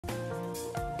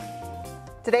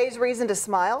Today's Reason to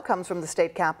Smile comes from the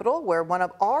state capitol, where one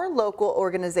of our local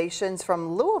organizations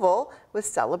from Louisville was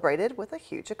celebrated with a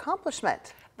huge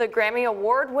accomplishment. The Grammy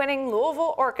Award-winning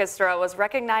Louisville Orchestra was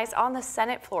recognized on the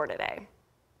Senate floor today.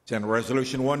 Senate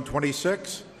Resolution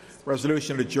 126,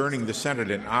 resolution adjourning the Senate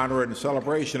in honor and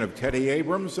celebration of Teddy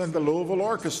Abrams and the Louisville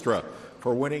Orchestra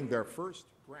for winning their first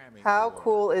Grammy. How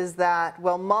cool is that?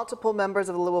 Well, multiple members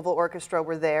of the Louisville Orchestra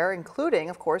were there, including,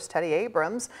 of course, Teddy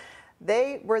Abrams.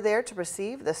 They were there to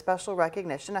receive the special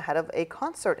recognition ahead of a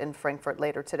concert in Frankfort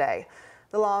later today.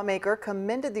 The lawmaker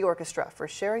commended the orchestra for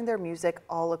sharing their music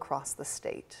all across the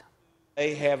state.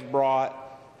 They have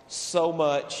brought so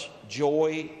much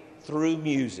joy through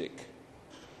music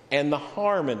and the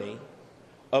harmony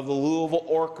of the Louisville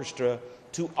Orchestra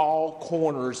to all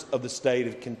corners of the state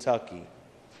of Kentucky.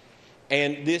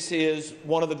 And this is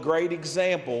one of the great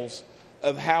examples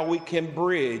of how we can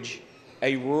bridge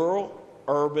a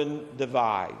rural-urban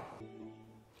divide.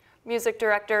 Music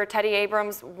director Teddy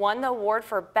Abrams won the award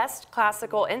for Best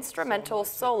Classical Instrumental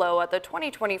Solo at the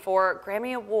 2024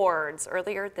 Grammy Awards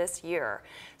earlier this year.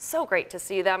 So great to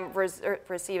see them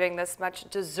receiving this much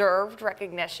deserved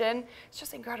recognition. It's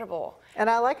just incredible. And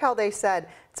I like how they said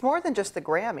it's more than just the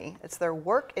Grammy, it's their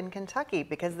work in Kentucky,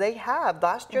 because they have.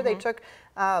 Last year they took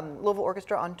Louisville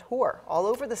Orchestra on tour all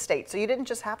over the state, so you didn't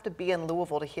just have to be in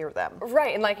Louisville to hear them.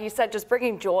 Right, and like you said, just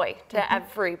bringing joy to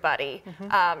everybody.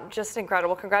 Just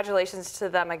incredible. Congratulations to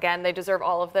them again. They deserve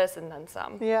all of this and then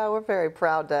some. Yeah, we're very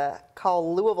proud to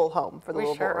call Louisville home for the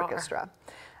Louisville Orchestra.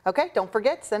 Okay, don't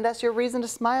forget, send us your reason to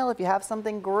smile. If you have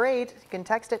something great, you can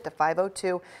text it to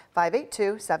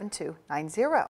 502-582-7290.